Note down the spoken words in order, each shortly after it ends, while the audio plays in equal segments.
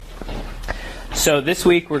So this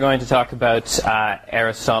week we're going to talk about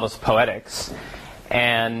Aristotle's Poetics.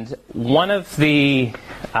 And one of the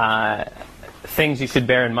things you should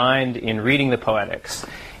bear in mind in reading the Poetics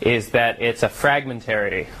is that it's a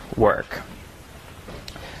fragmentary work.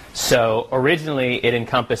 So originally it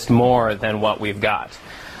encompassed more than what we've got.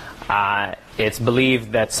 It's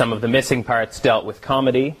believed that some of the missing parts dealt with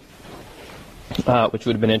comedy, which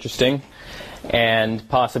would have been interesting, and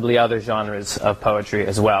possibly other genres of poetry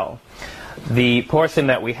as well. The portion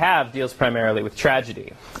that we have deals primarily with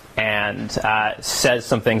tragedy and says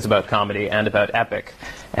some things about comedy and about epic,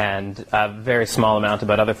 and a very small amount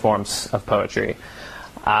about other forms of poetry.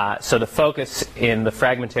 So the focus in the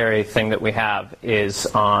fragmentary thing that we have is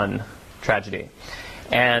on tragedy.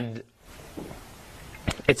 And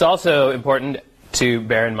it's also important to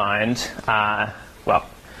bear in mind,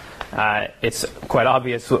 it's quite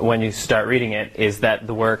obvious when you start reading it, is that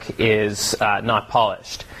the work is not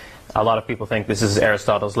polished. A lot of people think this is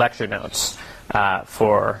Aristotle's lecture notes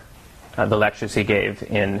for the lectures he gave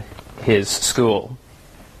in his school.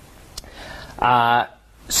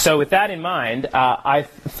 So with that in mind, I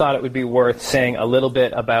thought it would be worth saying a little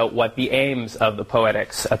bit about what the aims of the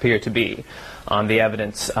Poetics appear to be on the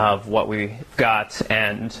evidence of what we got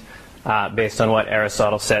and based on what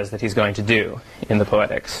Aristotle says that he's going to do in the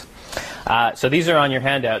Poetics. So these are on your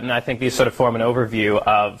handout, and I think these sort of form an overview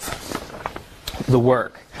of the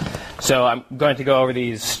work. So I'm going to go over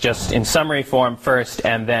these just in summary form first,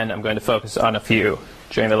 and then I'm going to focus on a few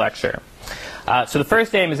during the lecture. So the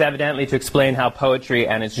first aim is evidently to explain how poetry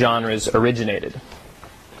and its genres originated.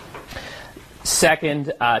 Second,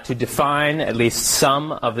 to define at least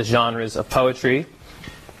some of the genres of poetry,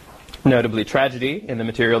 notably tragedy in the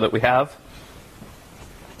material that we have.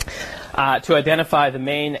 To identify the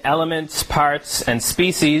main elements, parts, and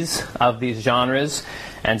species of these genres,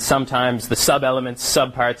 and sometimes the sub-elements,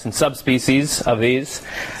 subparts, and subspecies of these.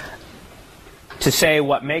 To say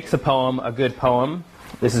what makes a poem a good poem.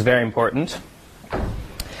 This is very important.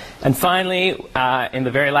 And finally, in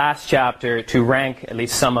the very last chapter, to rank at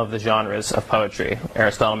least some of the genres of poetry.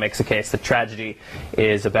 Aristotle makes a case that tragedy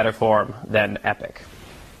is a better form than epic.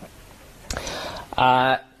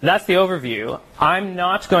 That's the overview. I'm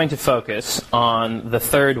not going to focus on the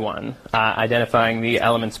third one, identifying the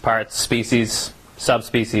elements, parts, species,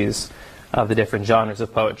 subspecies of the different genres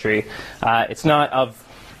of poetry. It's not of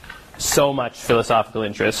so much philosophical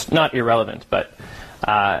interest, not irrelevant, but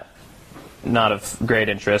not of great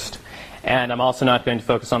interest. And I'm also not going to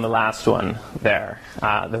focus on the last one there,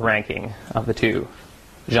 the ranking of the two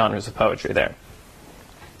genres of poetry there.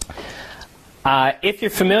 If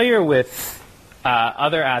you're familiar with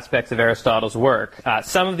other aspects of Aristotle's work,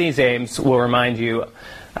 some of these aims will remind you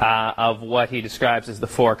of what he describes as the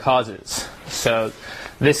four causes. So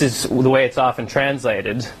this is the way it's often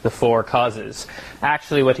translated, the four causes.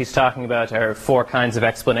 Actually, what he's talking about are four kinds of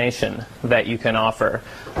explanation that you can offer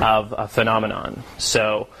of a phenomenon.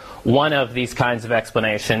 So one of these kinds of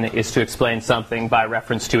explanation is to explain something by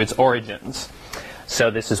reference to its origins.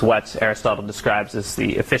 So this is what Aristotle describes as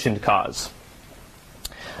the efficient cause.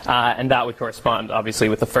 And that would correspond, obviously,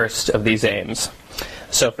 with the first of these aims.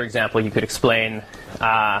 So, for example, you could explain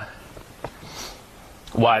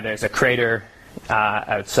why there's a crater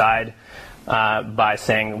outside by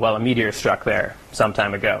saying, well, a meteor struck there some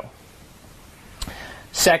time ago.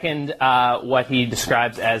 Second, what he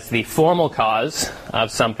describes as the formal cause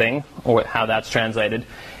of something, or how that's translated,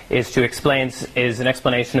 is an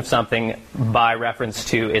explanation of something by reference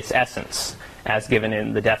to its essence, as given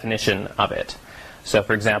in the definition of it. So,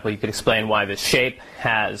 for example, you could explain why this shape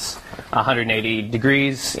has 180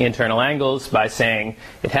 degrees internal angles by saying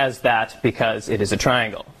it has that because it is a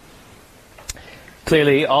triangle.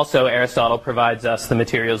 Clearly, also, Aristotle provides us the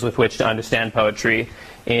materials with which to understand poetry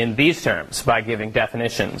in these terms by giving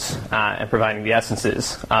definitions and providing the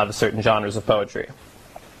essences of certain genres of poetry.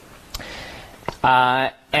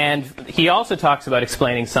 And he also talks about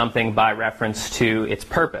explaining something by reference to its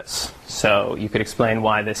purpose. So you could explain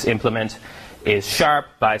why this implement is sharp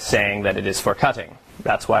by saying that it is for cutting.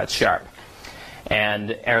 That's why it's sharp.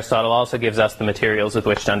 And Aristotle also gives us the materials with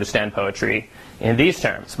which to understand poetry in these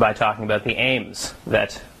terms by talking about the aims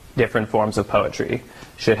that different forms of poetry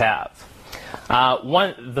should have.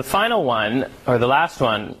 The final one, or the last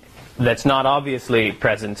one, that's not obviously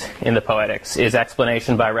present in the Poetics is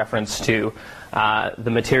explanation by reference to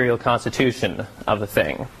the material constitution of the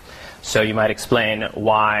thing. So you might explain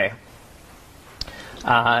why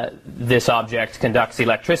this object conducts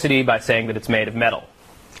electricity by saying that it's made of metal,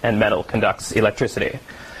 and metal conducts electricity.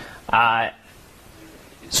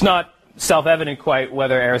 It's not self-evident quite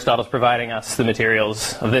whether Aristotle's providing us the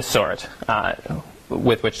materials of this sort.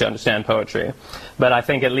 with which to understand poetry. But I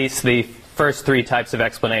think at least the first three types of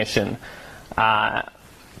explanation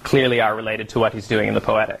clearly are related to what he's doing in the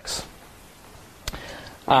Poetics.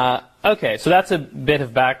 Okay, so that's a bit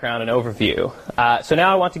of background and overview. So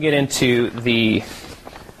now I want to get into the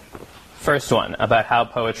first one, about how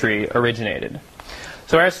poetry originated.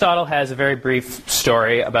 So Aristotle has a very brief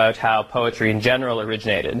story about how poetry in general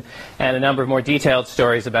originated, and a number of more detailed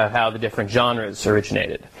stories about how the different genres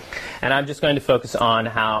originated. And I'm just going to focus on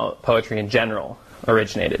how poetry in general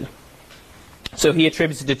originated. So he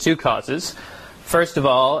attributes it to two causes. First of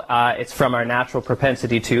all, it's from our natural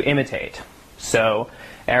propensity to imitate. So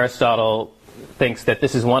Aristotle thinks that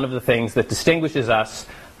this is one of the things that distinguishes us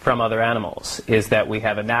from other animals, is that we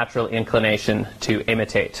have a natural inclination to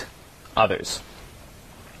imitate others.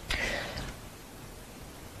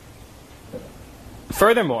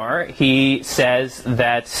 Furthermore, he says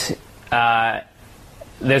that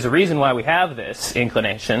there's a reason why we have this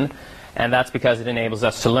inclination, and that's because it enables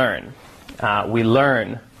us to learn. We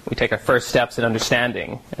learn, we take our first steps in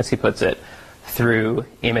understanding, as he puts it, through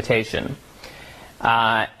imitation.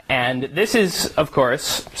 And this is, of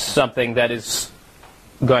course, something that is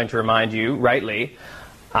going to remind you, rightly,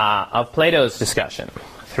 of Plato's discussion.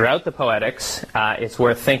 Throughout the Poetics, it's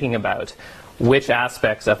worth thinking about which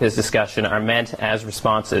aspects of his discussion are meant as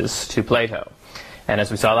responses to Plato. And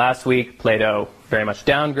as we saw last week, Plato very much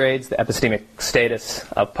downgrades the epistemic status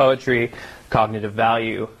of poetry, cognitive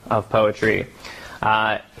value of poetry.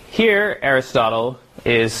 Here, Aristotle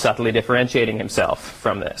is subtly differentiating himself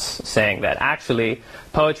from this, saying that actually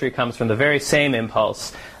poetry comes from the very same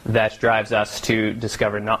impulse that drives us to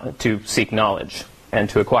to seek knowledge and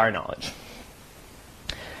to acquire knowledge.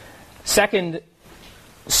 Second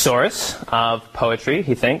source of poetry,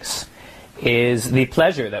 he thinks, is the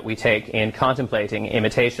pleasure that we take in contemplating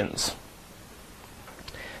imitations.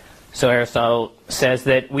 So Aristotle says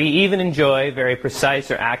that we even enjoy very precise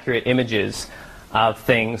or accurate images of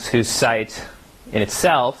things whose sight in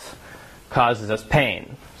itself causes us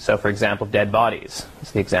pain. So, for example, dead bodies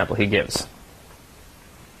is the example he gives.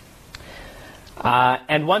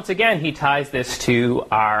 And once again, he ties this to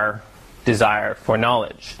our desire for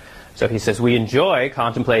knowledge. So he says we enjoy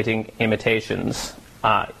contemplating imitations,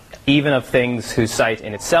 even of things whose sight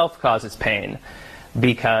in itself causes pain,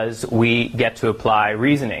 because we get to apply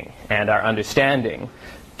reasoning and our understanding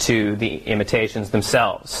to the imitations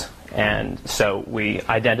themselves. And so we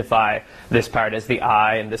identify this part as the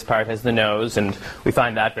eye and this part as the nose, and we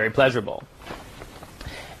find that very pleasurable.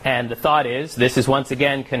 And the thought is, this is once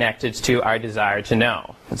again connected to our desire to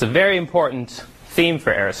know. It's a very important theme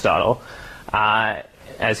for Aristotle.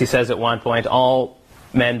 As he says at one point, all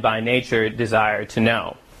men by nature desire to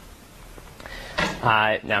know.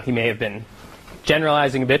 Now, he may have been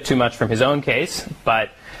generalizing a bit too much from his own case, but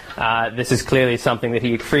this is clearly something that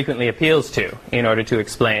he frequently appeals to in order to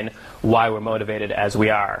explain why we're motivated as we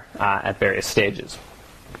are at various stages.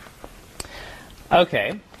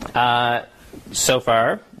 Okay, so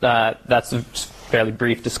far that's a fairly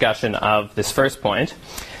brief discussion of this first point.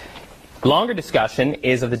 Longer discussion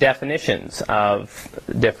is of the definitions of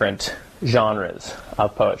different genres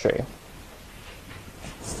of poetry.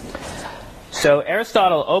 So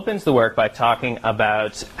Aristotle opens the work by talking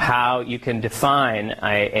about how you can define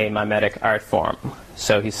a mimetic art form.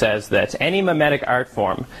 So he says that any mimetic art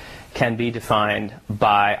form can be defined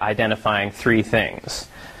by identifying three things.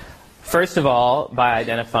 First of all, by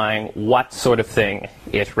identifying what sort of thing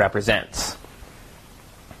it represents.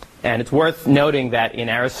 And it's worth noting that in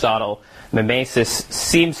Aristotle, mimesis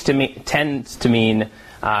tends to mean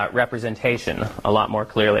representation a lot more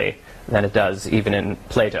clearly than it does even in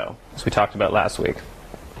Plato, as we talked about last week.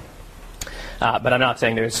 But I'm not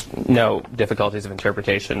saying there's no difficulties of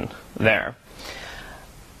interpretation there.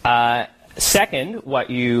 Second, what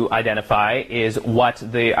you identify is what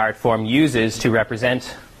the art form uses to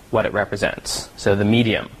represent what it represents, so the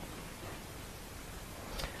medium.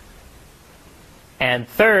 And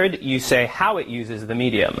third, you say how it uses the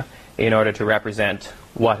medium in order to represent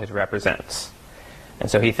what it represents.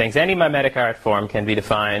 And so he thinks any mimetic art form can be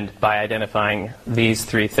defined by identifying these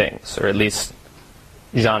three things, or at least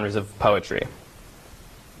genres of poetry.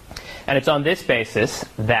 And it's on this basis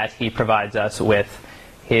that he provides us with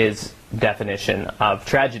his definition of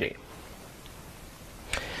tragedy.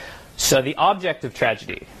 So the object of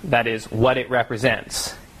tragedy, that is, what it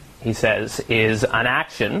represents, he says, is an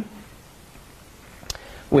action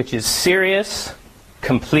which is serious,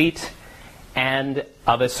 complete, and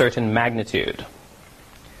of a certain magnitude.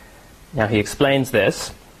 Now he explains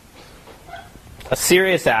this. A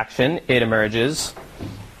serious action, it emerges,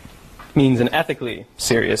 means an ethically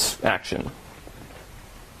serious action.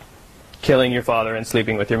 killing your father and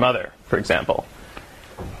sleeping with your mother, for example.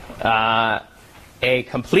 A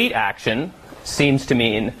complete action seems to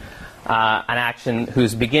mean an action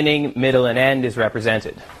whose beginning, middle, and end is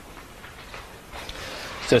represented.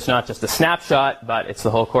 So it's not just a snapshot, but it's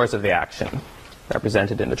the whole course of the action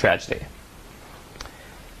represented in the tragedy.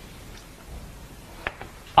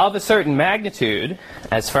 Of a certain magnitude,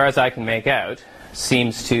 as far as I can make out,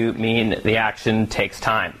 seems to mean the action takes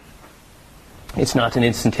time. It's not an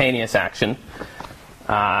instantaneous action,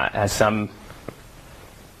 as some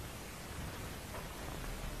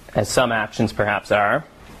actions perhaps are.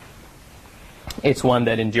 It's one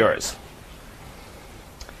that endures.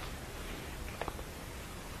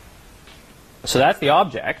 So that's the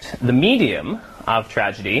object. The medium of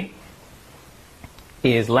tragedy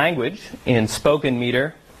is language in spoken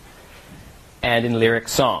meter and in lyric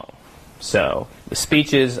song. So the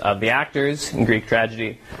speeches of the actors in Greek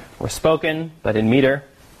tragedy were spoken, but in meter,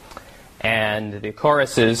 and the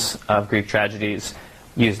choruses of Greek tragedies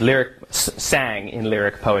sang in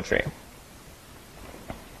lyric poetry.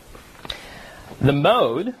 The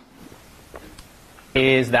mode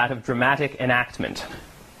is that of dramatic enactment.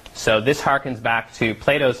 So this harkens back to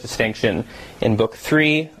Plato's distinction in Book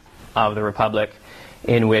 3 of the Republic,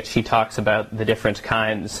 in which he talks about the different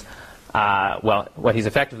kinds. What he's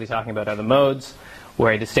effectively talking about are the modes,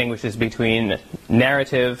 where he distinguishes between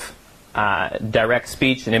narrative, direct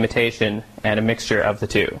speech and imitation, and a mixture of the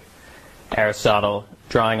two. Aristotle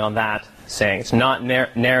drawing on that, saying it's not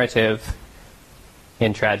narrative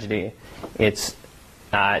in tragedy, it's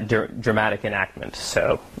dramatic enactment.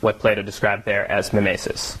 So what Plato described there as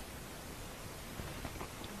mimesis.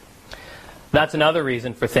 That's another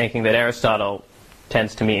reason for thinking that Aristotle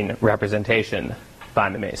tends to mean representation by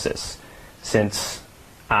mimesis, since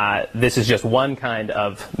this is just one kind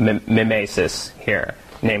of mimesis here,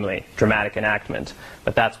 namely dramatic enactment.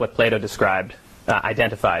 But that's what Plato described,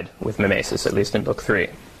 identified with mimesis, at least in Book 3.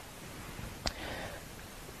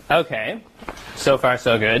 Okay, so far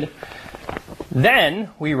so good. Then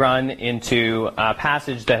we run into a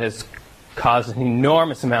passage that has caused an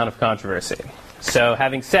enormous amount of controversy. So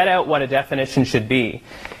having set out what a definition should be,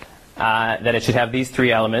 that it should have these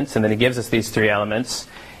three elements, and then he gives us these three elements,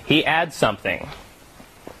 he adds something.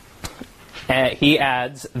 He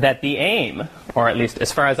adds that the aim, or at least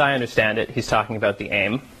as far as I understand it, he's talking about the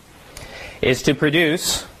aim, is to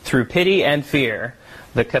produce, through pity and fear,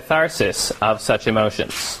 the catharsis of such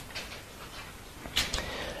emotions.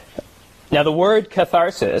 Now the word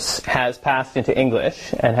catharsis has passed into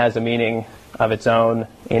English and has a meaning of its own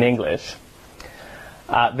in English.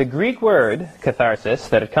 The Greek word catharsis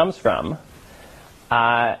that it comes from,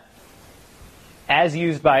 as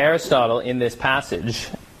used by Aristotle in this passage,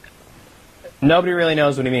 nobody really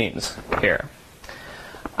knows what he means here.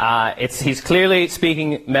 He's clearly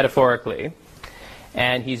speaking metaphorically,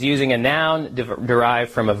 and he's using a noun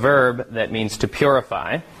derived from a verb that means to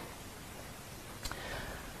purify.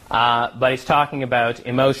 But he's talking about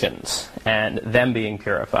emotions and them being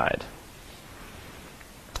purified.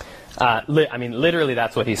 Literally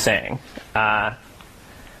that's what he's saying.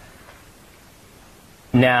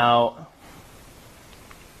 Now,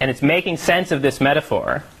 and it's making sense of this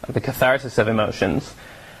metaphor, of the catharsis of emotions,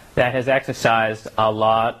 that has exercised a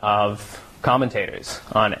lot of commentators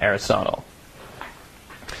on Aristotle.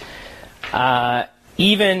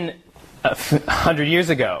 Even 100 years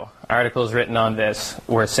ago, articles written on this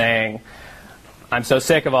were saying, I'm so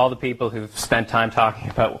sick of all the people who've spent time talking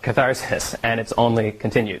about catharsis, and it's only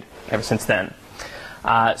continued ever since then.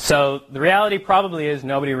 So the reality probably is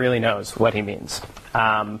nobody really knows what he means.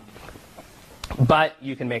 But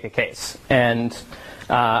you can make a case, and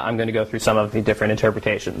I'm going to go through some of the different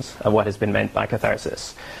interpretations of what has been meant by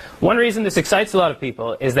catharsis. One reason this excites a lot of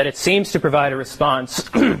people is that it seems to provide a response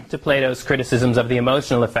to Plato's criticisms of the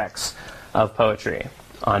emotional effects of poetry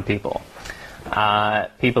on people.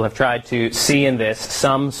 People have tried to see in this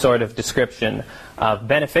some sort of description of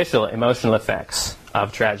beneficial emotional effects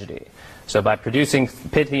of tragedy. So by producing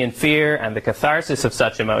pity and fear and the catharsis of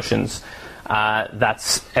such emotions,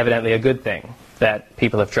 that's evidently a good thing that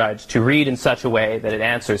people have tried to read in such a way that it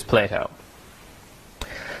answers Plato.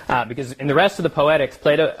 Because in the rest of the Poetics,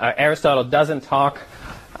 Aristotle doesn't talk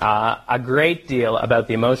a great deal about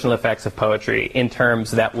the emotional effects of poetry in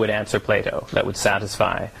terms that would answer Plato, that would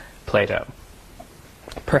satisfy Plato.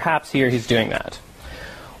 Perhaps here he's doing that.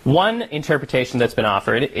 One interpretation that's been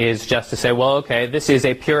offered is just to say, well, okay, this is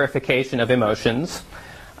a purification of emotions.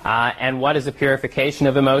 And what is a purification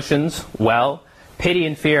of emotions? Well, pity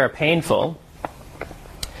and fear are painful.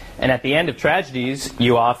 And at the end of tragedies,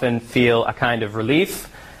 you often feel a kind of relief,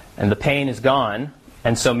 and the pain is gone.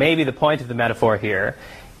 And so maybe the point of the metaphor here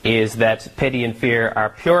is that pity and fear are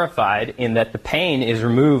purified in that the pain is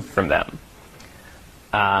removed from them.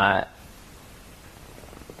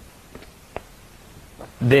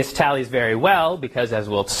 This tallies very well because, as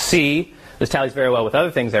we'll see, this tallies very well with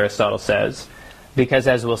other things Aristotle says, because,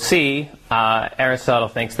 as we'll see, Aristotle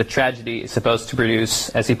thinks that tragedy is supposed to produce,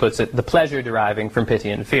 as he puts it, the pleasure deriving from pity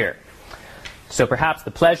and fear. So perhaps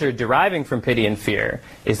the pleasure deriving from pity and fear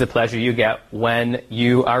is the pleasure you get when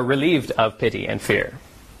you are relieved of pity and fear.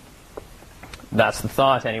 That's the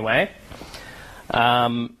thought, anyway.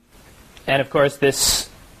 And of course, this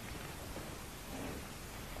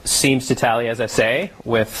seems to tally, as I say,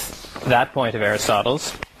 with that point of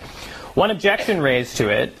Aristotle's. One objection raised to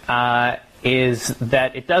it is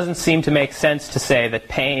that it doesn't seem to make sense to say that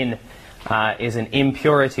pain is an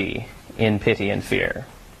impurity in pity and fear.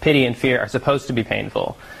 Pity and fear are supposed to be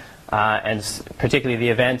painful, and particularly the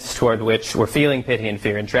events toward which we're feeling pity and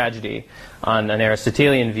fear in tragedy, on an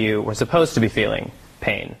Aristotelian view, we're supposed to be feeling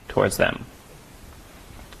pain towards them.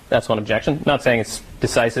 That's one objection. Not saying it's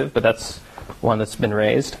decisive, but that's one that's been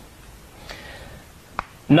raised.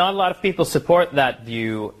 Not a lot of people support that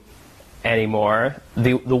view anymore.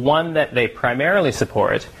 The one that they primarily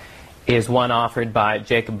support is one offered by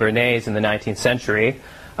Jacob Bernays in the 19th century,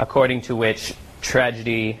 according to which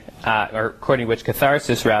catharsis,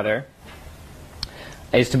 rather,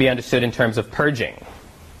 is to be understood in terms of purging,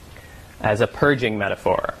 as a purging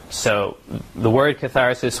metaphor. So the word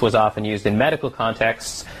catharsis was often used in medical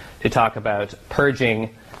contexts to talk about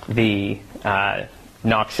purging the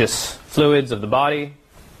noxious fluids of the body,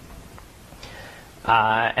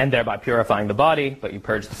 and thereby purifying the body, but you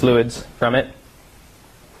purge the fluids from it.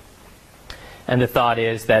 And the thought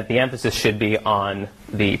is that the emphasis should be on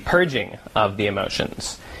the purging of the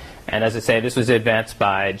emotions. And as I say, this was advanced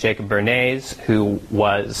by Jacob Bernays, who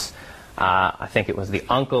was, I think it was the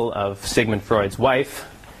uncle of Sigmund Freud's wife.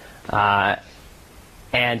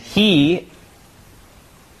 And he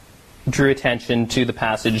drew attention to the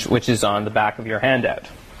passage which is on the back of your handout.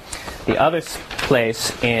 The other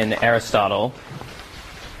place in Aristotle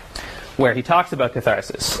where he talks about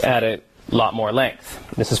catharsis at a lot more length.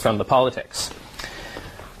 This is from the Politics.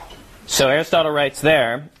 So Aristotle writes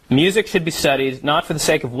there, music should be studied not for the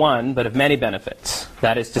sake of one, but of many benefits.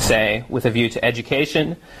 That is to say, with a view to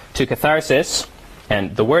education, to catharsis,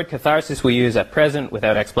 and the word catharsis we use at present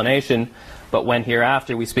without explanation, but when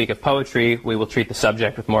hereafter we speak of poetry, we will treat the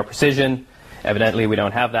subject with more precision. Evidently, we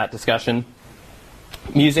don't have that discussion.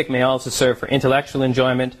 Music may also serve for intellectual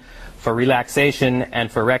enjoyment, for relaxation,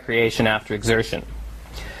 and for recreation after exertion.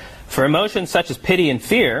 For emotions such as pity and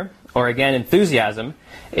fear, or again enthusiasm,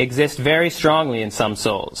 exist very strongly in some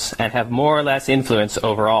souls, and have more or less influence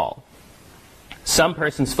over all. Some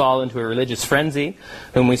persons fall into a religious frenzy,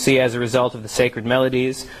 whom we see as a result of the sacred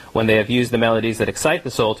melodies, when they have used the melodies that excite the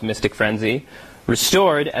soul to mystic frenzy,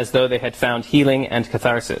 restored as though they had found healing and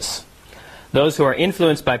catharsis. Those who are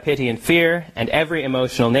influenced by pity and fear, and every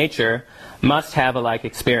emotional nature, must have a like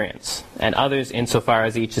experience, and others insofar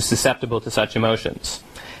as each is susceptible to such emotions,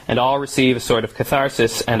 and all receive a sort of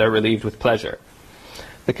catharsis and are relieved with pleasure.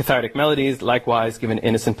 The cathartic melodies likewise give an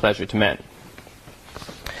innocent pleasure to men.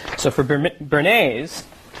 So for Bernays,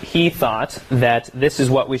 he thought that this is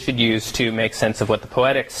what we should use to make sense of what the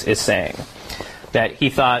Poetics is saying. That he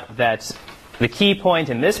thought that the key point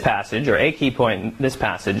in this passage, or a key point in this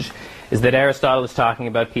passage, is that Aristotle is talking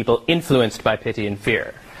about people influenced by pity and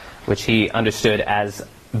fear, which he understood as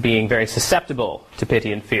being very susceptible to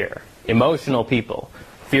pity and fear. Emotional people,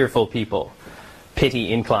 fearful people,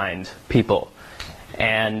 pity-inclined people.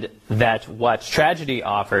 And that what tragedy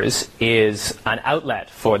offers is an outlet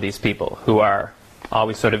for these people who are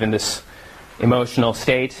always sort of in this emotional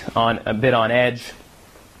state, a bit on edge.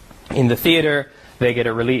 In the theater, they get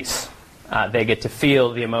a release. They get to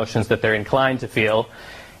feel the emotions that they're inclined to feel,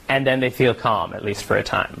 and then they feel calm, at least for a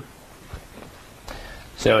time.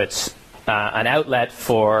 So it's an outlet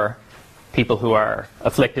for people who are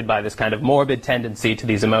afflicted by this kind of morbid tendency to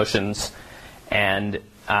these emotions, and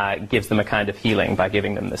gives them a kind of healing by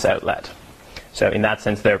giving them this outlet. So in that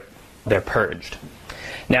sense, they're purged.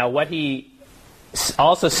 Now, what he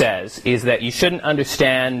also says is that you shouldn't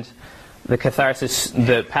understand the catharsis,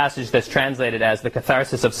 the passage that's translated as the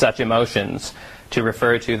catharsis of such emotions, to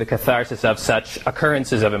refer to the catharsis of such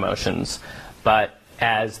occurrences of emotions, but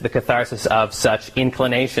as the catharsis of such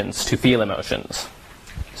inclinations to feel emotions.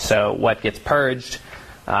 So what gets purged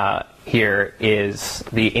here is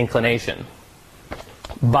the inclination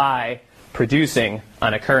by producing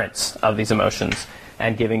an occurrence of these emotions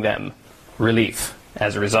and giving them relief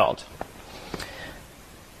as a result.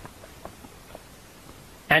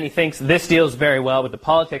 And he thinks this deals very well with the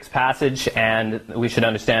politics passage, and we should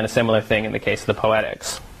understand a similar thing in the case of the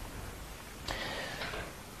poetics.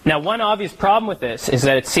 Now, one obvious problem with this is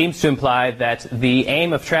that it seems to imply that the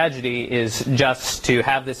aim of tragedy is just to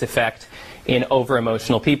have this effect in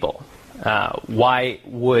over-emotional people. Why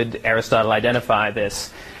would Aristotle identify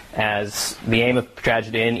this as the aim of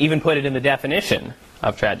tragedy and even put it in the definition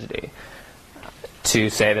of tragedy?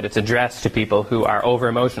 To say that it's addressed to people who are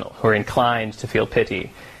over-emotional, who are inclined to feel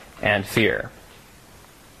pity and fear.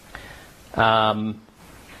 I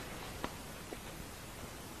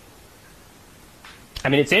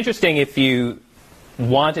mean, it's interesting if you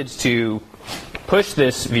wanted to push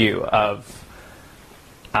this view of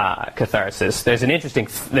catharsis. There's an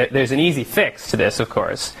easy fix to this, of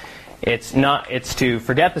course. It's to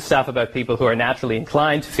forget the stuff about people who are naturally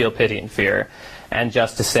inclined to feel pity and fear, and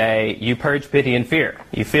just to say, you purge pity and fear.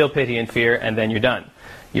 You feel pity and fear, and then you're done.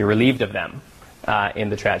 You're relieved of them in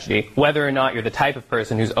the tragedy, whether or not you're the type of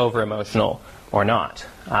person who's over-emotional or not.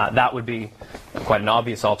 That would be quite an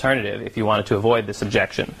obvious alternative if you wanted to avoid this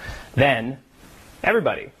objection. Then,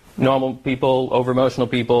 everybody, normal people, over-emotional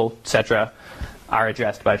people, etc., are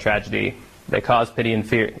addressed by tragedy. They cause pity and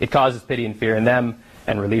fear. It causes pity and fear in them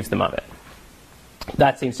and relieves them of it.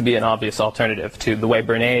 That seems to be an obvious alternative to the way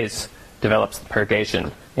Bernays develops the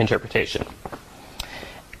purgation interpretation.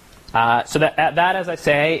 So that, as I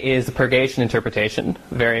say, is the purgation interpretation,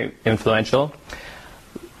 very influential.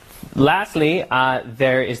 Lastly,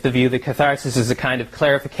 there is the view that catharsis is a kind of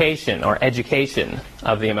clarification or education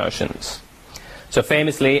of the emotions. So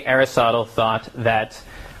famously, Aristotle thought that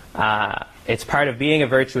it's part of being a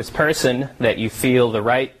virtuous person that you feel the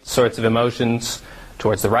right sorts of emotions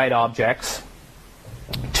towards the right objects,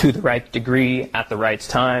 to the right degree, at the right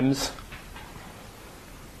times,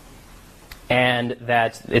 and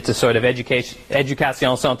that it's a sort of education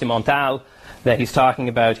sentimentale that he's talking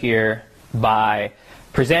about here by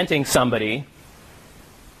presenting somebody,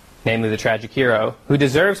 namely the tragic hero, who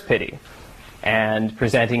deserves pity, and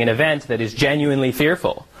presenting an event that is genuinely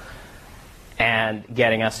fearful, and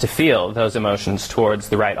getting us to feel those emotions towards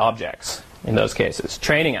the right objects in those cases,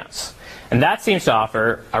 training us. And that seems to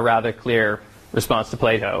offer a rather clear response to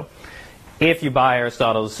Plato, if you buy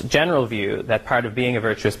Aristotle's general view that part of being a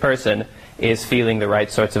virtuous person is feeling the right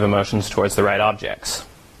sorts of emotions towards the right objects.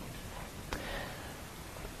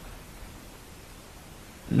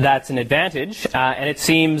 That's an advantage, and it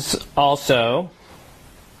seems also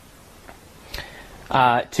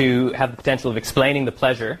to have the potential of explaining the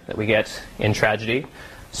pleasure that we get in tragedy.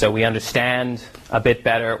 So we understand a bit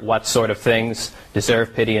better what sort of things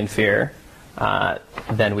deserve pity and fear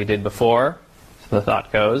than we did before, so the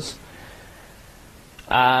thought goes.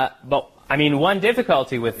 But, I mean, one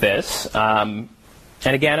difficulty with this, and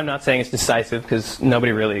again, I'm not saying it's decisive because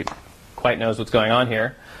nobody really quite knows what's going on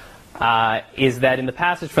here, is that in the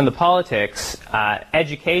passage from the Politics,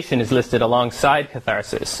 education is listed alongside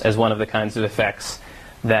catharsis as one of the kinds of effects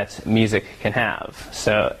that music can have.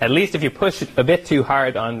 So at least if you push a bit too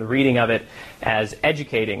hard on the reading of it as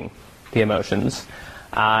educating the emotions,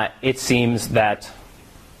 it seems that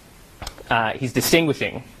he's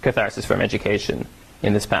distinguishing catharsis from education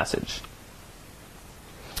in this passage.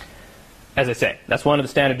 As I say, that's one of the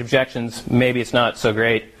standard objections. Maybe it's not so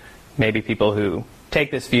great. Maybe people who take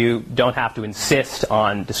this view don't have to insist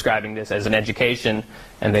on describing this as an education,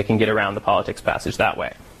 and they can get around the Politics passage that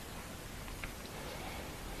way.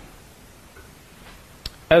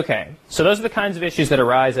 Okay, so those are the kinds of issues that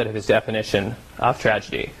arise out of his definition of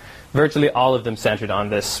tragedy. Virtually all of them centered on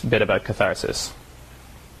this bit about catharsis.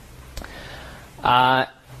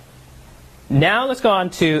 Now let's go on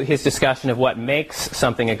to his discussion of what makes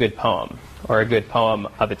something a good poem, or a good poem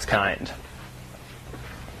of its kind.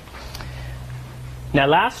 Now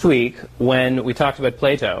last week, when we talked about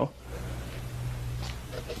Plato,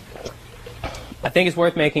 I think it's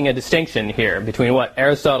worth making a distinction here between what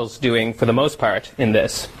Aristotle's doing for the most part in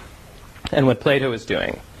this and what Plato is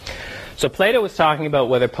doing. So Plato was talking about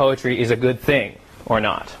whether poetry is a good thing or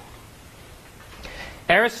not.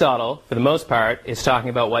 Aristotle, for the most part, is talking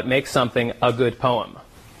about what makes something a good poem.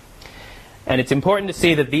 And it's important to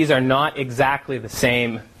see that these are not exactly the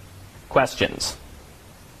same questions.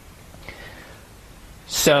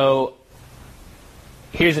 So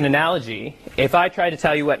here's an analogy. If I try to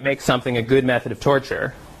tell you what makes something a good method of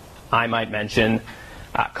torture, I might mention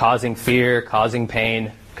causing fear, causing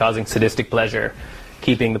pain, causing sadistic pleasure,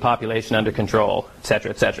 keeping the population under control,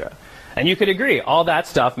 etc., etc. And you could agree, all that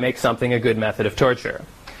stuff makes something a good method of torture,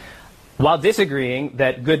 while disagreeing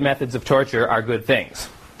that good methods of torture are good things.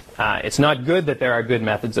 It's not good that there are good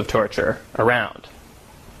methods of torture around.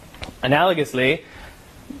 Analogously,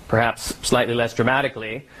 perhaps slightly less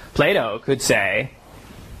dramatically, Plato could say,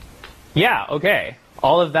 yeah, okay,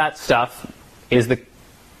 all of that stuff is the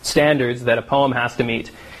standards that a poem has to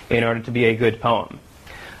meet in order to be a good poem.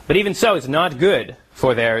 But even so, it's not good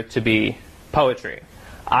for there to be poetry,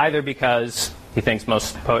 either because he thinks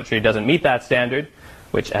most poetry doesn't meet that standard,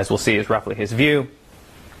 which, as we'll see, is roughly his view,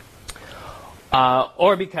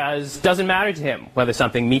 or because it doesn't matter to him whether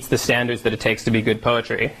something meets the standards that it takes to be good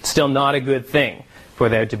poetry. It's still not a good thing for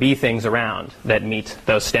there to be things around that meet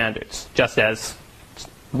those standards, just as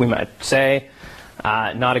we might say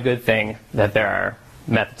not a good thing that there are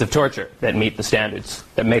methods of torture that meet the standards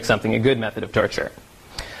that make something a good method of torture.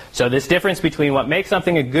 So this difference between what makes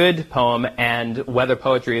something a good poem and whether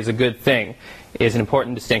poetry is a good thing is an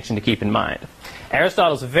important distinction to keep in mind.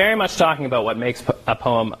 Aristotle's very much talking about what makes a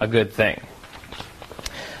poem a good thing.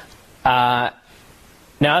 Now,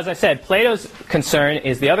 as I said, Plato's concern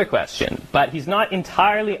is the other question, but he's not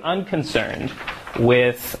entirely unconcerned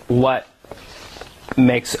with what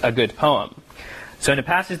makes a good poem. So in a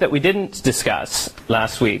passage that we didn't discuss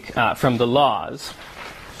last week from the Laws,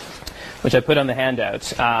 which I put on the handout,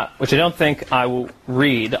 which I don't think I will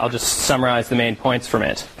read, I'll just summarize the main points from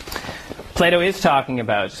it. Plato is talking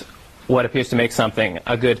about what appears to make something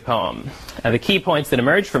a good poem. And the key points that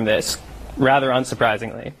emerge from this, rather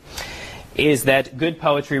unsurprisingly, is that good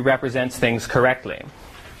poetry represents things correctly.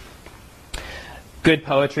 Good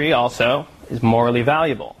poetry also is morally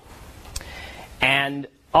valuable. And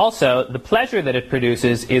also, the pleasure that it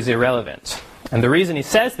produces is irrelevant. And the reason he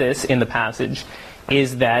says this in the passage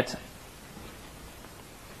is that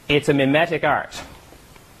it's a mimetic art.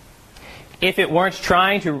 If it weren't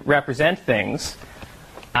trying to represent things,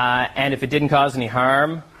 and if it didn't cause any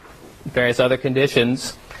harm, various other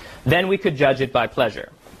conditions, then we could judge it by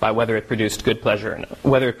pleasure, by whether it produced good pleasure or not,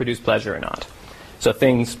 whether it produced pleasure or not. So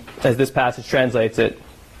things, as this passage translates it,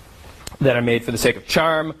 that are made for the sake of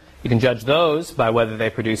charm, you can judge those by whether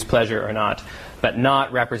they produce pleasure or not, but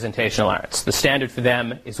not representational arts. The standard for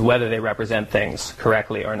them is whether they represent things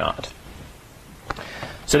correctly or not.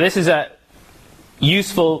 So this is a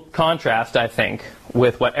useful contrast, I think,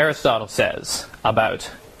 with what Aristotle says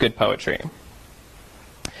about good poetry.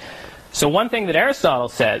 So one thing that Aristotle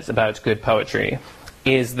says about good poetry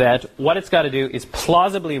is that what it's got to do is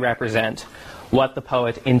plausibly represent what the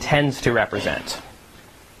poet intends to represent.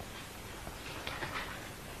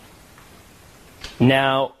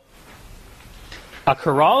 Now, a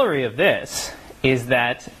corollary of this is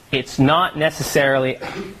that it's not necessarily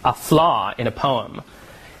a flaw in a poem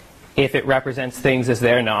if it represents things as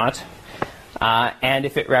they're not, and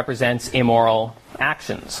if it represents immoral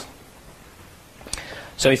actions.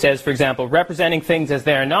 So he says, for example, representing things as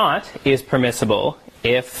they're not is permissible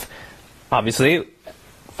if, obviously,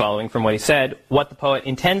 following from what he said, what the poet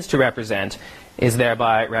intends to represent is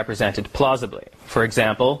thereby represented plausibly. For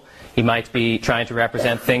example, he might be trying to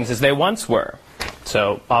represent things as they once were.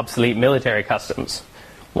 So obsolete military customs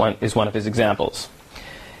is one of his examples.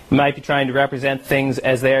 He might be trying to represent things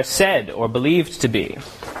as they are said or believed to be.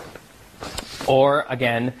 Or,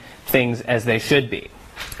 again, things as they should be.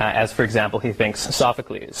 As, for example, he thinks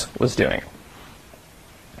Sophocles was doing.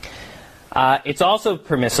 It's also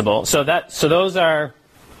permissible. So those are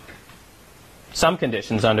some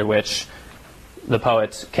conditions under which the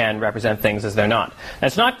poet can represent things as they're not. Now,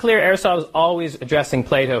 it's not clear Aristotle is always addressing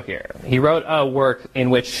Plato here. He wrote a work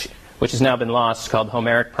which has now been lost called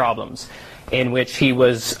Homeric Problems, in which he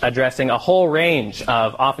was addressing a whole range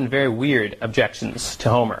of often very weird objections to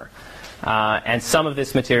Homer. And some of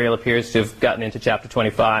this material appears to have gotten into chapter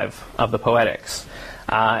 25 of the Poetics.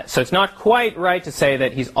 So it's not quite right to say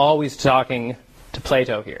that he's always talking to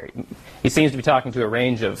Plato here. He seems to be talking to a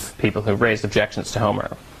range of people who've raised objections to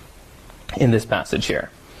Homer in this passage here.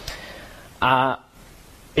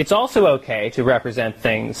 It's also okay to represent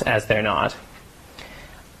things as they're not,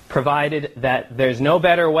 provided that there's no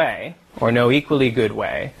better way, or no equally good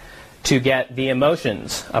way, to get the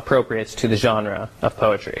emotions appropriate to the genre of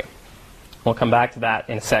poetry. We'll come back to that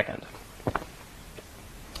in a second.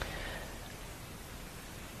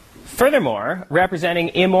 Furthermore, representing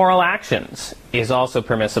immoral actions is also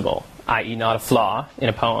permissible, i.e. not a flaw in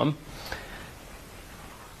a poem,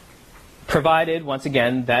 provided, once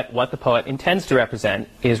again, that what the poet intends to represent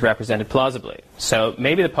is represented plausibly. So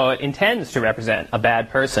maybe the poet intends to represent a bad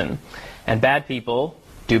person, and bad people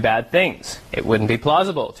do bad things. It wouldn't be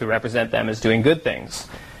plausible to represent them as doing good things.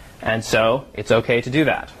 And so it's okay to do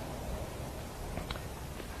that,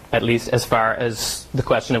 at least as far as the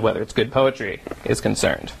question of whether it's good poetry is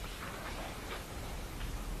concerned.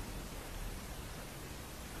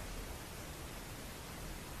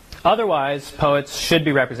 Otherwise, poets should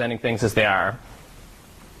be representing things as they are,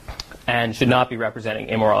 and should not be representing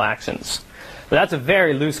immoral actions. But that's a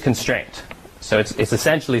very loose constraint. So it's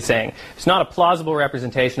essentially saying if it's not a plausible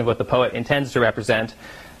representation of what the poet intends to represent,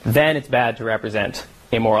 then it's bad to represent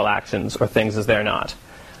immoral actions or things as they're not.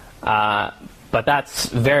 But that's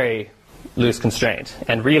very loose constraint.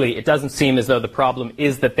 And really, it doesn't seem as though the problem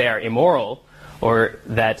is that they are immoral or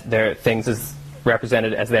that they're things as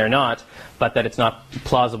represented as they're not, but that it's not a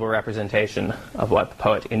plausible representation of what the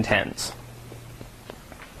poet intends.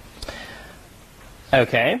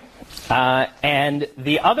 Okay. And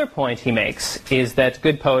the other point he makes is that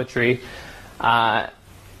good poetry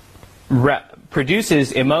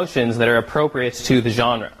produces emotions that are appropriate to the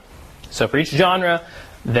genre. So for each genre,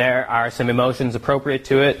 there are some emotions appropriate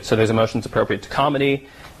to it. So there's emotions appropriate to comedy,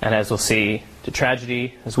 and as we'll see, to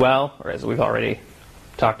tragedy as well, or as we've already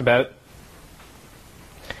talked about.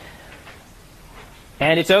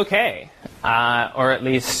 And it's okay, or at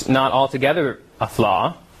least not altogether a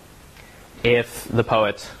flaw, if the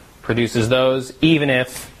poet produces those, even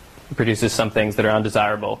if he produces some things that are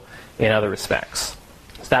undesirable in other respects.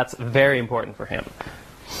 So that's very important for him.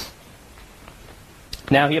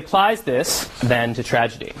 Now he applies this then to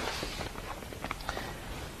tragedy.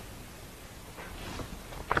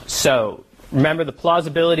 So remember the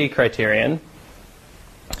plausibility criterion.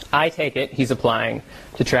 I take it he's applying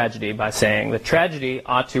to tragedy by saying that tragedy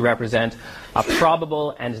ought to represent a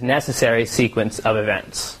probable and necessary sequence of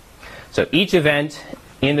events. So each event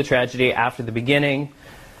in the tragedy after the beginning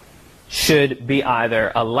should be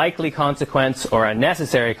either a likely consequence or a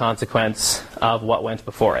necessary consequence of what went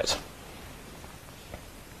before it.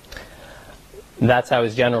 That's how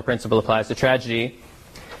his general principle applies to tragedy.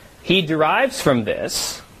 He derives from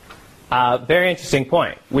this a very interesting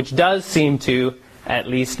point, which does seem to at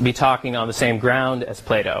least be talking on the same ground as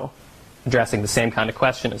Plato, addressing the same kind of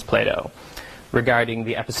question as Plato, regarding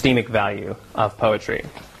the epistemic value of poetry.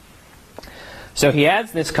 So he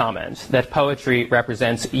adds this comment that poetry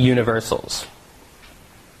represents universals.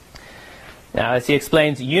 Now, as he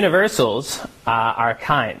explains, universals are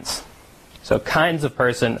kinds. So kinds of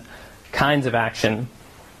person, kinds of action.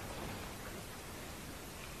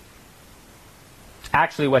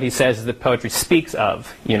 Actually, what he says is that poetry speaks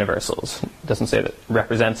of universals. It doesn't say that it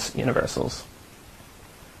represents universals.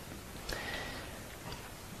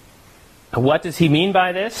 What does he mean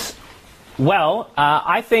by this? Well,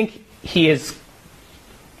 I think he is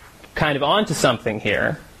kind of onto something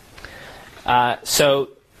here. So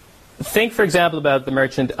think, for example, about The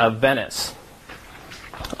Merchant of Venice,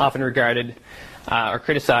 often regarded or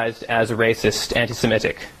criticized as a racist,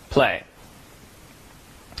 anti-Semitic play.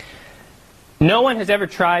 No one has ever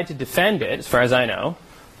tried to defend it, as far as I know.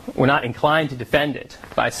 We're not inclined to defend it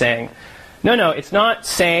by saying, no, it's not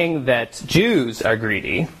saying that Jews are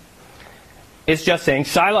greedy. It's just saying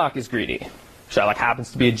Shylock is greedy. Shylock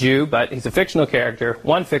happens to be a Jew, but he's a fictional character,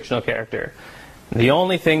 one fictional character. The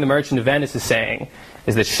only thing The Merchant of Venice is saying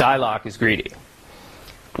is that Shylock is greedy.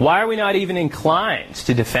 Why are we not even inclined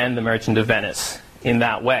to defend The Merchant of Venice in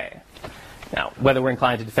that way? Now, whether we're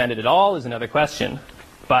inclined to defend it at all is another question,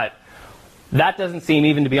 but that doesn't seem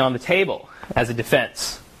even to be on the table as a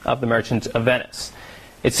defense of The Merchant of Venice.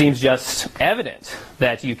 It seems just evident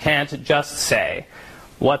that you can't just say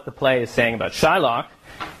what the play is saying about Shylock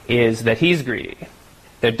is that he's greedy.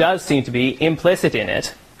 There does seem to be implicit in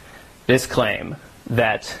it this claim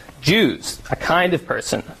that Jews, a kind of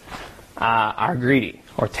person, are greedy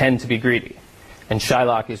or tend to be greedy, and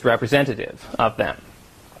Shylock is representative of them.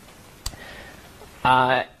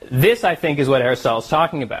 This, I think, is what Aristotle's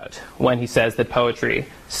talking about when he says that poetry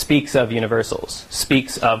speaks of universals,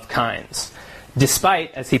 speaks of kinds,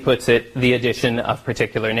 despite, as he puts it, the addition of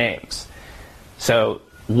particular names. So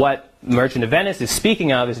what Merchant of Venice is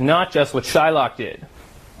speaking of is not just what Shylock did,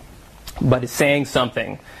 but is saying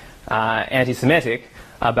something anti-Semitic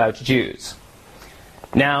about Jews.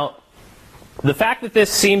 Now, the fact that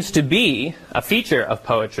this seems to be a feature of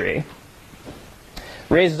poetry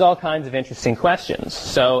raises all kinds of interesting questions.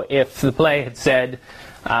 So if the play had said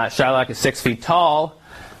Shylock is 6 feet tall,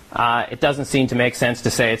 it doesn't seem to make sense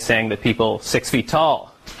to say it's saying that people 6 feet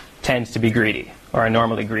tall tend to be greedy or are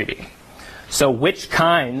normally greedy. So which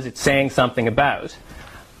kinds it's saying something about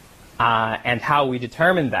and how we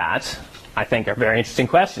determine that, I think, are very interesting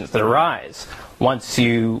questions that arise once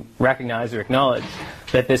you recognize or acknowledge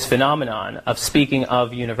that this phenomenon of speaking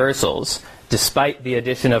of universals, despite the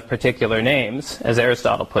addition of particular names, as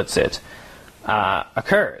Aristotle puts it,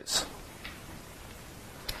 occurs.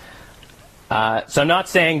 So I'm not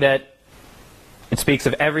saying that it speaks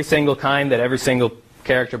of every single kind that every single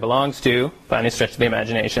character belongs to, by any stretch of the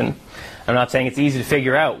imagination. I'm not saying it's easy to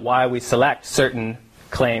figure out why we select certain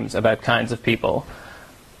claims about kinds of people.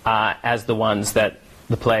 as the ones that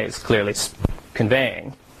the play is clearly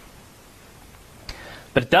conveying.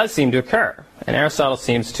 But it does seem to occur, and Aristotle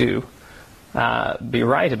seems to be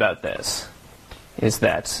right about this, is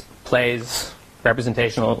that plays,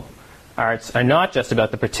 representational arts, are not just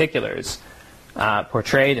about the particulars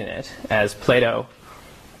portrayed in it, as Plato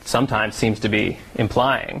sometimes seems to be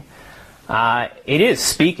implying. It is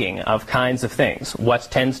speaking of kinds of things, what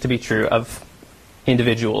tends to be true of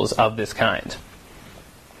individuals of this kind.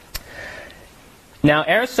 Now,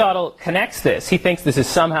 Aristotle connects this. He thinks this is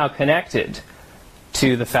somehow connected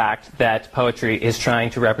to the fact that poetry is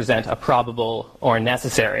trying to represent a probable or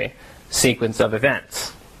necessary sequence of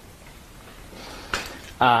events.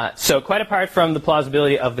 So quite apart from the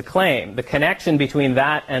plausibility of the claim, the connection between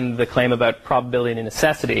that and the claim about probability and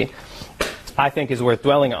necessity, I think, is worth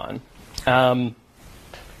dwelling on.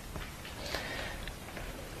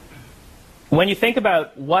 When you think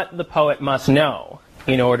about what the poet must know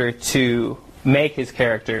in order to make his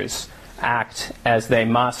characters act as they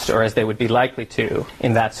must or as they would be likely to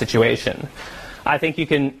in that situation, I think you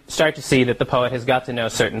can start to see that the poet has got to know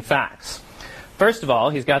certain facts. First of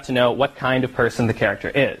all, he's got to know what kind of person the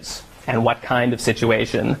character is and what kind of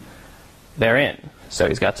situation they're in. So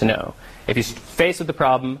he's got to know. If he's faced with the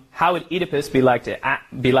problem, how would Oedipus be likely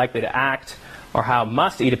to act, or how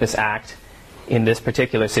must Oedipus act in this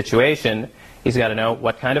particular situation? He's got to know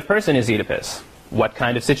what kind of person is Oedipus, what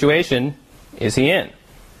kind of situation is he in.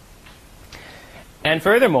 And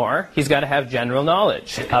furthermore, he's got to have general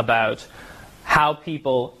knowledge about how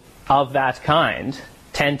people of that kind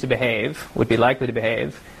tend to behave, would be likely to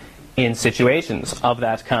behave, in situations of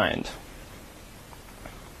that kind.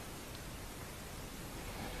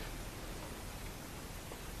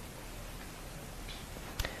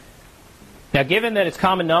 Now, given that it's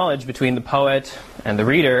common knowledge between the poet and the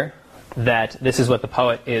reader that this is what the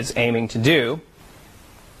poet is aiming to do,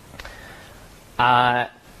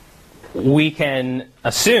 we can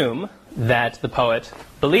assume that the poet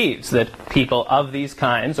believes that people of these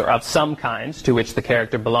kinds, or of some kinds to which the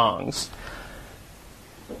character belongs,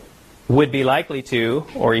 would be likely to,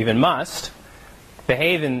 or even must,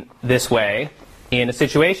 behave in this way in a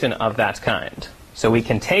situation of that kind. So we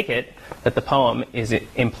can take it that the poem is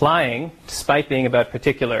implying, despite being about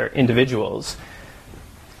particular individuals,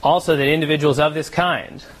 also that individuals of this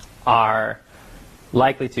kind are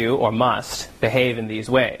likely to, or must, behave in these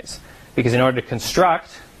ways. Because in order to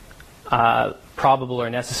construct a probable or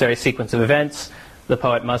necessary sequence of events, the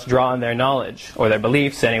poet must draw on their knowledge, or their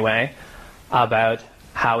beliefs anyway, about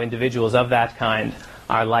how individuals of that kind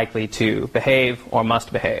are likely to behave or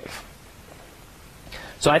must behave.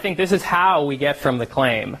 So I think this is how we get from the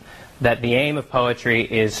claim that the aim of poetry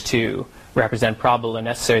is to represent probable or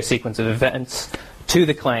necessary sequence of events to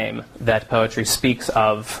the claim that poetry speaks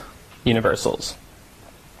of universals.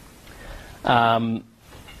 And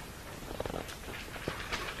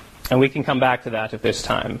we can come back to that if there's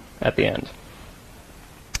time at the end.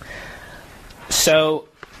 So,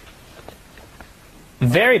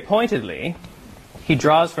 very pointedly, he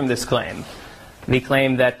draws from this claim the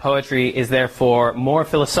claim that poetry is therefore more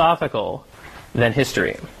philosophical than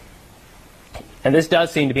history. And this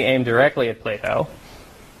does seem to be aimed directly at Plato,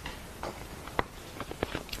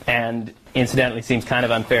 and incidentally seems kind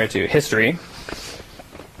of unfair to history.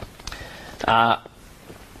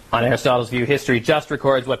 On Aristotle's view, history just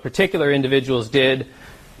records what particular individuals did,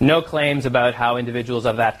 no claims about how individuals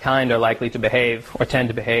of that kind are likely to behave or tend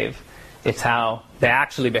to behave. It's how they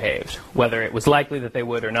actually behaved, whether it was likely that they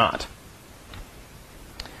would or not.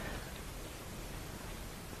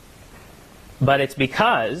 But it's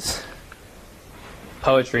because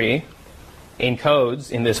poetry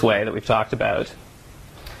encodes in this way that we've talked about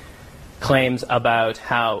claims about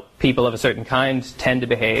how people of a certain kind tend to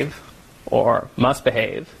behave or must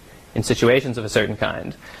behave in situations of a certain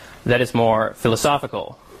kind, that is more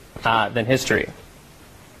philosophical than history.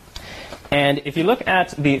 And if you look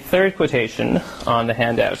at the third quotation on the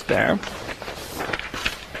handout there,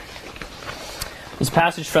 there's a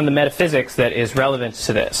passage from the Metaphysics that is relevant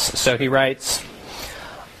to this. So he writes,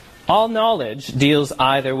 "All knowledge deals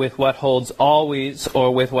either with what holds always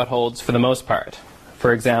or with what holds for the most part.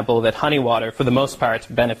 For example, that honey water for the most part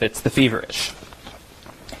benefits the feverish.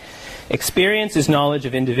 Experience is knowledge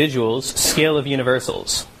of individuals, skill of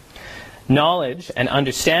universals. Knowledge and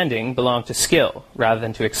understanding belong to skill rather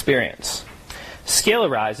than to experience. Skill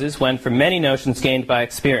arises when, from many notions gained by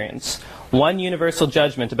experience, one universal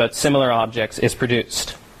judgment about similar objects is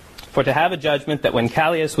produced. For to have a judgment that when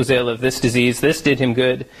Callias was ill of this disease, this did him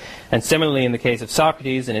good, and similarly in the case of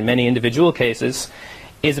Socrates and in many individual cases,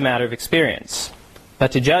 is a matter of experience.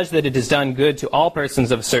 but to judge that it has done good to all persons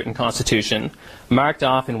of a certain constitution, marked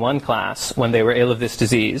off in one class when they were ill of this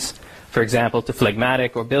disease, for example, to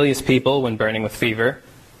phlegmatic or bilious people when burning with fever,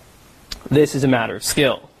 this is a matter of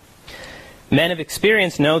skill. Men of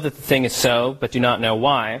experience know that the thing is so, but do not know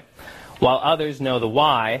why, while others know the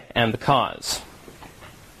why and the cause.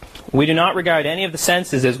 We do not regard any of the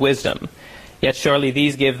senses as wisdom, yet surely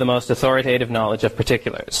these give the most authoritative knowledge of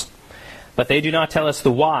particulars. But they do not tell us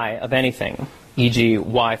the why of anything, e.g.,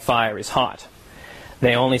 why fire is hot.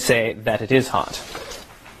 They only say that it is hot.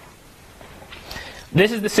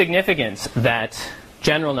 This is the significance that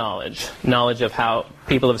general knowledge, knowledge of how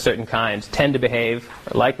people of a certain kind tend to behave,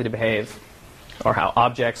 or likely to behave, or how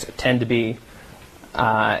objects tend to be,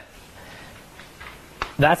 that's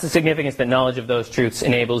the significance that knowledge of those truths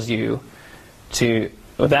enables you to,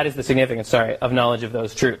 well, that is the significance, of knowledge of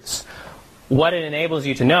those truths. What it enables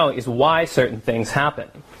you to know is why certain things happen.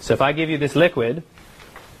 So if I give you this liquid,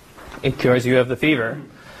 it cures you of the fever,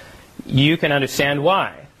 you can understand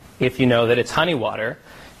why if you know that it's honey water,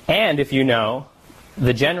 and if you know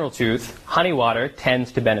the general truth, honey water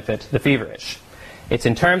tends to benefit the feverish. It's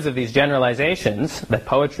in terms of these generalizations that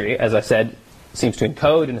poetry, as I said, seems to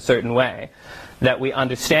encode in a certain way, that we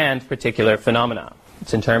understand particular phenomena.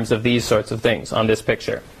 It's in terms of these sorts of things on this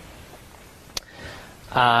picture.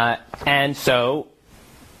 And so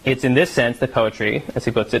it's in this sense that poetry, as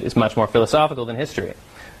he puts it, is much more philosophical than history.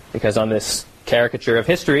 Because on this caricature of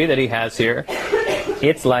history that he has here,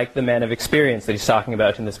 it's like the men of experience that he's talking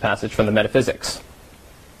about in this passage from the Metaphysics.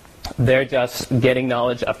 They're just getting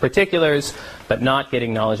knowledge of particulars, but not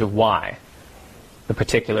getting knowledge of why the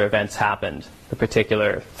particular events happened, the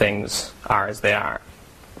particular things are as they are.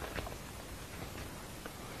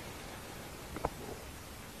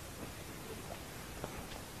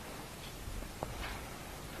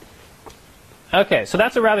 Okay, so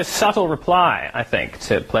that's a rather subtle reply, I think,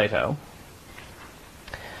 to Plato,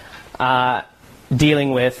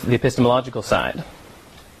 dealing with the epistemological side.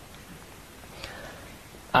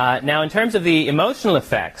 Now, in terms of the emotional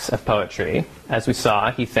effects of poetry, as we saw,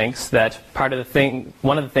 he thinks that one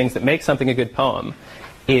of the things that makes something a good poem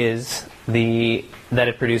is that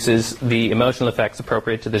it produces the emotional effects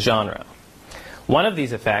appropriate to the genre. One of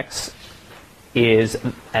these effects is,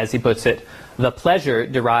 as he puts it, the pleasure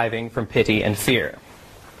deriving from pity and fear,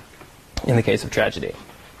 in the case of tragedy.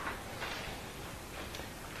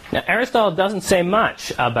 Now, Aristotle doesn't say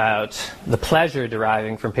much about the pleasure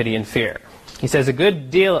deriving from pity and fear. He says a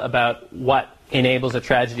good deal about what enables a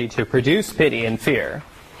tragedy to produce pity and fear.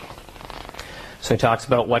 So he talks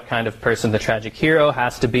about what kind of person the tragic hero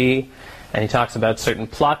has to be, and he talks about certain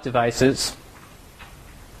plot devices.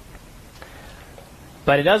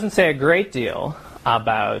 But he doesn't say a great deal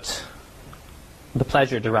about the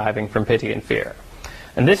pleasure deriving from pity and fear.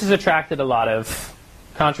 And this has attracted a lot of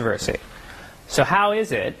controversy. So how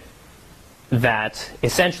is it that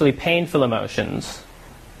essentially painful emotions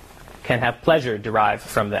can have pleasure derived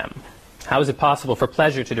from them? How is it possible for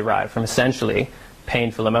pleasure to derive from essentially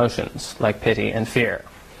painful emotions like pity and fear?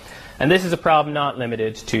 And this is a problem not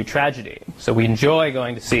limited to tragedy. So we enjoy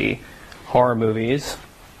going to see horror movies,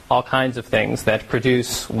 all kinds of things that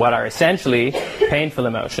produce what are essentially painful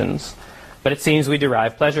emotions, but it seems we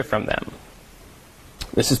derive pleasure from them.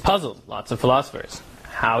 This has puzzled lots of philosophers.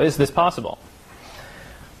 How is this possible?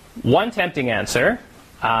 One tempting answer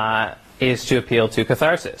is to appeal to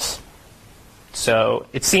catharsis. So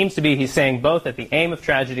it seems to be he's saying both that the aim of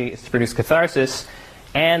tragedy is to produce catharsis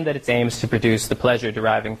and that its aim is to produce the pleasure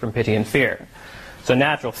deriving from pity and fear. So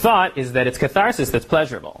natural thought is that it's catharsis that's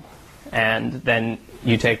pleasurable. And then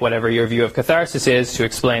you take whatever your view of catharsis is to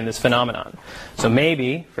explain this phenomenon. So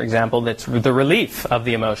maybe, for example, that's the relief of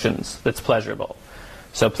the emotions that's pleasurable.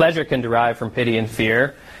 So pleasure can derive from pity and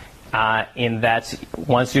fear in that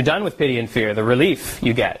once you're done with pity and fear, the relief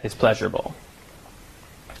you get is pleasurable.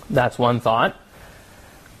 That's one thought.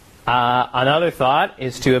 Another thought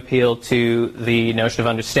is to appeal to the notion of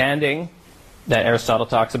understanding that Aristotle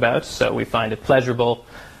talks about. So we find it pleasurable,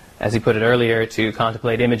 as he put it earlier, to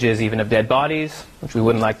contemplate images even of dead bodies, which we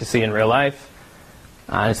wouldn't like to see in real life.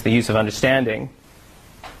 It's the use of understanding.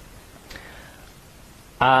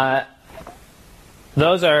 Those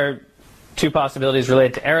are two possibilities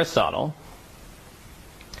related to Aristotle.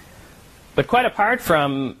 But quite apart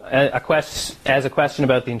from a question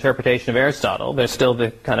about the interpretation of Aristotle, there's still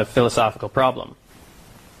the kind of philosophical problem.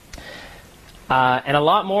 And a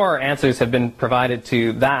lot more answers have been provided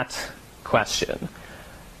to that question.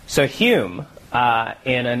 So Hume,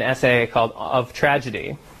 in an essay called Of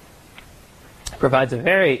Tragedy, provides a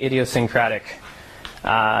very idiosyncratic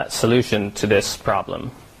solution to this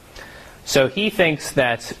problem. So he thinks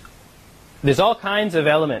that there's all kinds of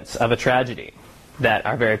elements of a tragedy that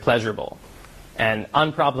are very pleasurable and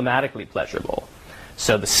unproblematically pleasurable.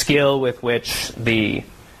 So the skill with which the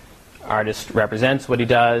artist represents what he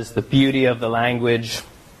does, the beauty of the language,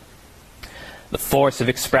 the force of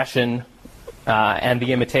expression, and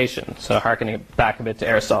the imitation. So harkening back a bit to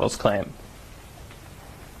Aristotle's claim.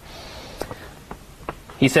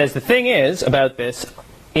 He says, the thing is about this,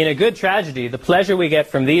 in a good tragedy, the pleasure we get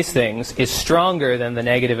from these things is stronger than the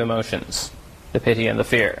negative emotions, the pity and the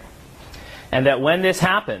fear. And that when this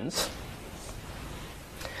happens,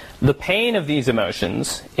 the pain of these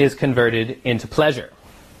emotions is converted into pleasure.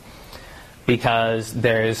 Because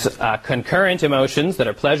there's concurrent emotions that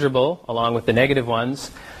are pleasurable along with the negative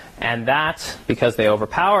ones, and that, because they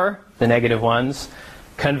overpower the negative ones,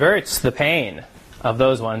 converts the pain of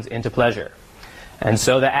those ones into pleasure. And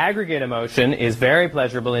so the aggregate emotion is very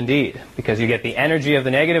pleasurable indeed, because you get the energy of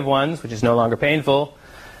the negative ones, which is no longer painful,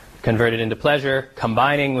 converted into pleasure,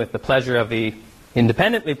 combining with the pleasure of the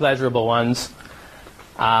independently pleasurable ones,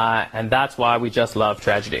 and that's why we just love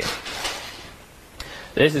tragedy.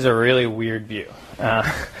 This is a really weird view.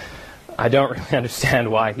 I don't really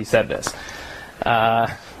understand why he said this.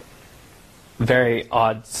 Very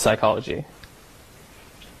odd psychology.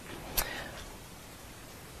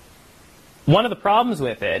 One of the problems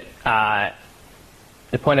with it,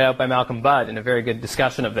 pointed out by Malcolm Budd in a very good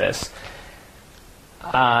discussion of this,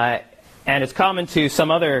 and it's common to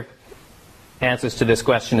some other answers to this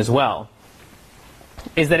question as well,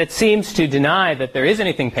 is that it seems to deny that there is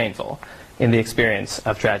anything painful in the experience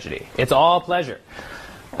of tragedy. It's all pleasure.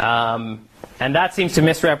 And that seems to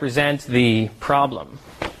misrepresent the problem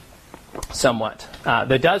somewhat.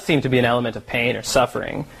 There does seem to be an element of pain or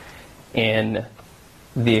suffering in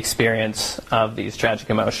the experience of these tragic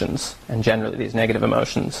emotions, and generally these negative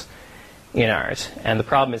emotions in art. And the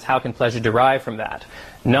problem is, how can pleasure derive from that?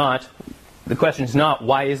 The question is not,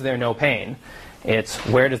 why is there no pain? It's,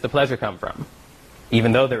 where does the pleasure come from,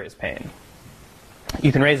 even though there is pain?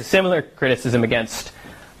 You can raise a similar criticism against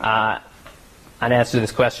an answer to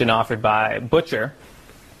this question offered by Butcher,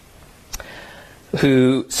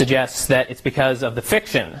 who suggests that it's because of the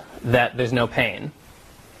fiction that there's no pain.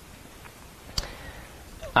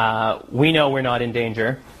 We know we're not in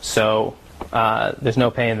danger, so there's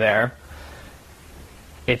no pain there.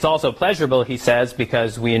 It's also pleasurable, he says,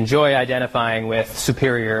 because we enjoy identifying with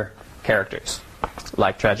superior characters,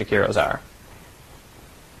 like tragic heroes are.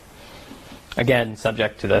 Again,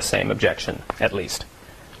 subject to the same objection, at least.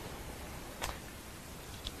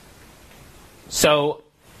 So,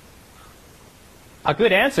 a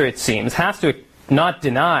good answer, it seems, has to not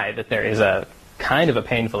deny that there is a kind of a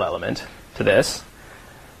painful element to this,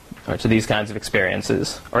 or to these kinds of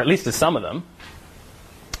experiences, or at least to some of them,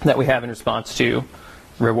 that we have in response to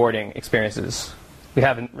rewarding experiences. We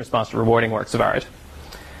have in response to rewarding works of art.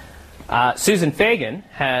 Susan Fagan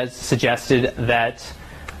has suggested that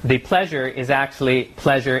the pleasure is actually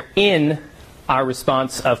pleasure in our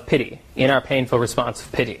response of pity, in our painful response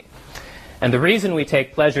of pity. And the reason we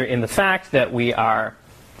take pleasure in the fact that we are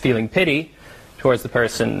feeling pity towards the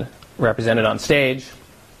person represented on stage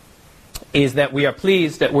is that we are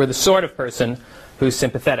pleased that we're the sort of person who's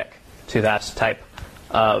sympathetic to that type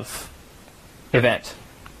of event.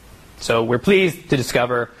 So we're pleased to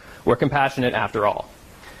discover we're compassionate after all.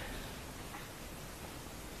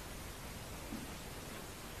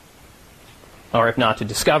 Or if not to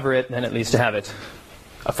discover it, then at least to have it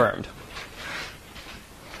affirmed.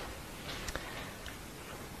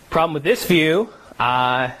 Problem with this view,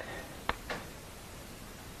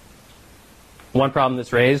 one problem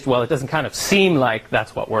that's raised, well, it doesn't kind of seem like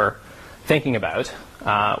that's what we're thinking about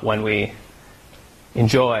when we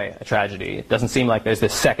enjoy a tragedy. It doesn't seem like there's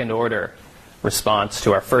this second-order response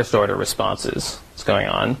to our first-order responses that's going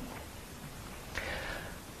on.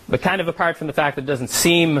 But kind of apart from the fact that it doesn't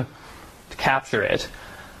seem to capture it,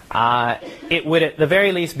 it would at the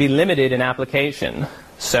very least be limited in application.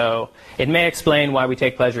 So it may explain why we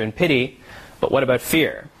take pleasure in pity, but what about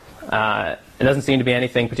fear? It doesn't seem to be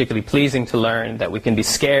anything particularly pleasing to learn that we can be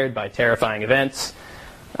scared by terrifying events.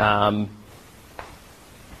 I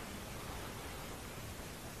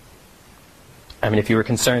mean, if you were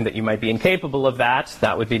concerned that you might be incapable of that,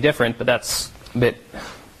 that would be different, but that's a bit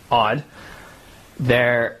odd.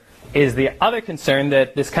 There is the other concern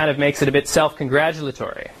that this kind of makes it a bit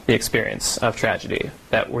self-congratulatory, the experience of tragedy,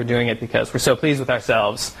 that we're doing it because we're so pleased with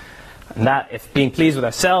ourselves, and that if being pleased with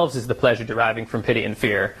ourselves is the pleasure deriving from pity and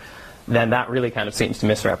fear, then that really kind of seems to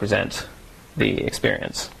misrepresent the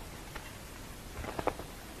experience.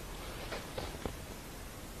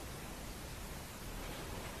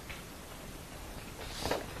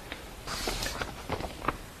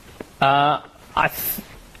 Last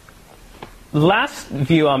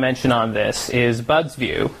view I'll mention on this is Budd's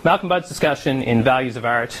view. Malcolm Budd's discussion in Values of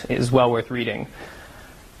Art is well worth reading.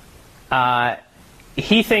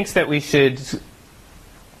 He thinks that we should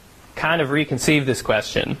kind of reconceive this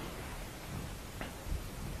question.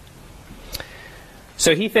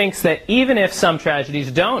 So he thinks that even if some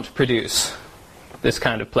tragedies don't produce this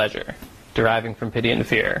kind of pleasure, deriving from pity and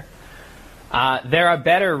fear, there are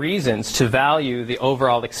better reasons to value the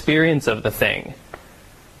overall experience of the thing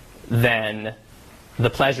than the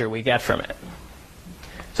pleasure we get from it.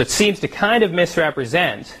 So it seems to kind of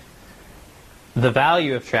misrepresent the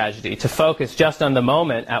value of tragedy to focus just on the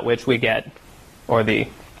moment at which we get, or the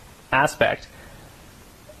aspect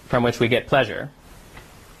from which we get pleasure.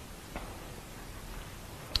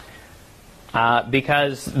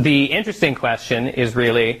 Because the interesting question is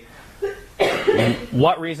really,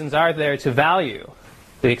 what reasons are there to value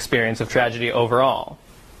the experience of tragedy overall?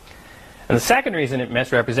 And the second reason it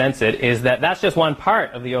misrepresents it is that that's just one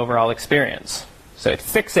part of the overall experience. So it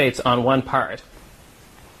fixates on one part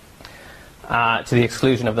to the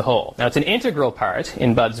exclusion of the whole. Now, it's an integral part,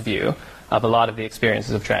 in Budd's view, of a lot of the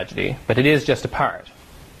experiences of tragedy, but it is just a part.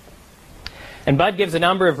 And Budd gives a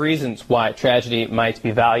number of reasons why tragedy might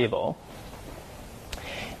be valuable,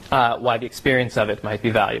 why the experience of it might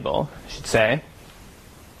be valuable, I should say.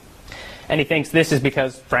 And he thinks this is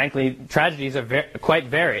because, frankly, tragedies are quite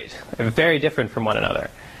varied, very different from one another.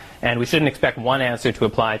 And we shouldn't expect one answer to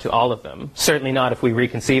apply to all of them, certainly not if we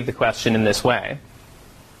reconceive the question in this way.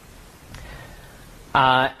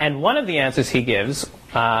 And one of the answers he gives,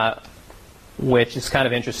 which is kind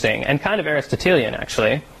of interesting, and kind of Aristotelian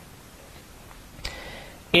actually,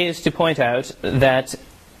 is to point out that,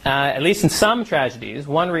 at least in some tragedies,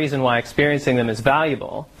 one reason why experiencing them is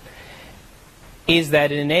valuable is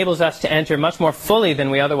that it enables us to enter much more fully than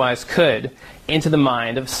we otherwise could into the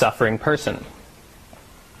mind of a suffering person.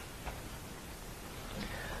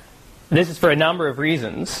 This is for a number of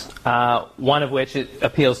reasons, one of which it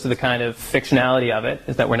appeals to the kind of fictionality of it,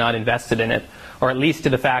 is that we're not invested in it, or at least to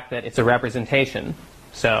the fact that it's a representation.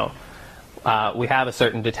 So we have a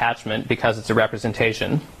certain detachment because it's a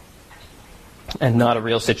representation and not a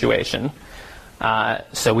real situation.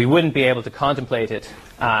 So we wouldn't be able to contemplate it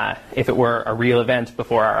if it were a real event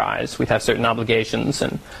before our eyes. We'd have certain obligations,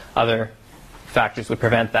 and other factors would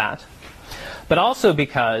prevent that. But also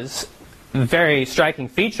because a very striking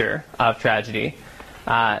feature of tragedy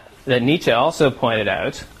that Nietzsche also pointed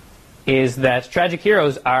out is that tragic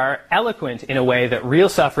heroes are eloquent in a way that real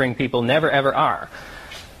suffering people never ever are.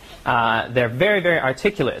 They're very, very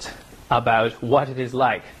articulate about what it is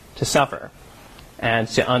like to suffer and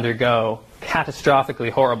to undergo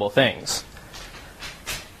catastrophically horrible things.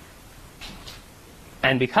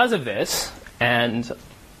 And because of this, and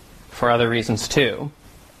for other reasons too,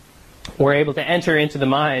 we're able to enter into the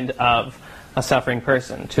mind of a suffering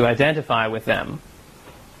person, to identify with them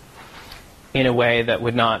in a way that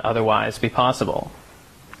would not otherwise be possible.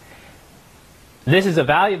 This is a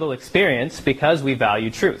valuable experience because we value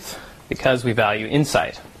truth, because we value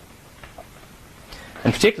insight.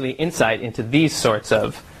 And particularly insight into these sorts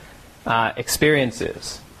of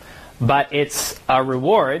experiences. But it's a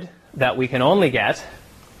reward that we can only get,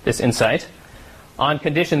 this insight, on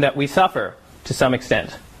condition that we suffer to some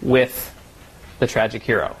extent with the tragic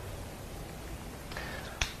hero.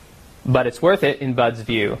 But it's worth it in Budd's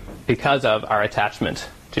view because of our attachment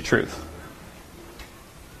to truth.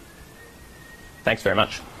 Thanks very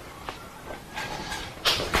much.